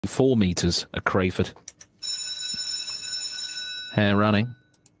4 metres at Crayford. Hare running.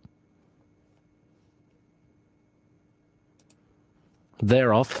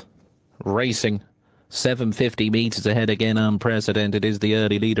 They're off. Racing. 750 metres ahead again. Unprecedented is the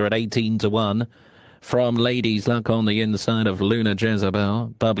early leader at 18-1. From Ladies Luck on the inside of Luna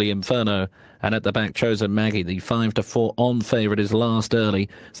Jezebel, Bubbly Inferno, and at the back Chosen Maggie. The 5-4 on favourite is last early,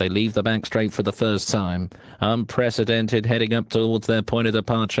 as they leave the back straight for the first time. Unprecedented heading up towards their point of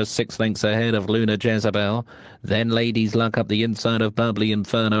departure, 6 lengths ahead of Luna Jezebel. Then Ladies Luck up the inside of Bubbly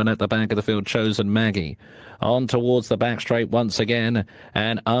Inferno, and at the back of the field Chosen Maggie. On towards the back straight once again,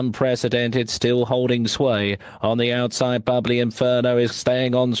 and Unprecedented still holding sway. On the outside, Bubbly Inferno is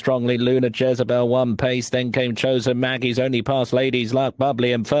staying on strongly. Luna Jezebel 1 pace, then came Chosen Maggie's only past Ladies Luck.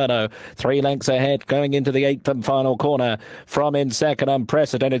 Bubbly Inferno 3 lengths ahead, going into the 8th and final corner. From in second,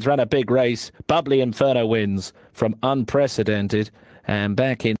 Unprecedented's ran a big race. Bubbly Inferno wins from Unprecedented, and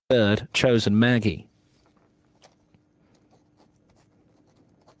back in third, Chosen Maggie.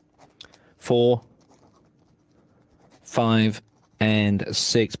 4, 5 and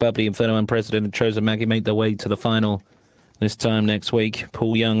 6. Bubbly Inferno, Unprecedented, Chosen Maggie make their way to the final this time next week.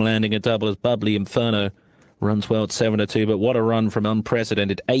 Paul Young landing a double as Bubbly Inferno runs well at 7-2, but what a run from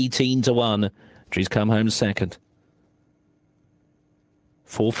Unprecedented. 18-1. She's come home second.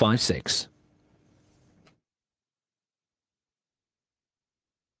 4, 5, 6.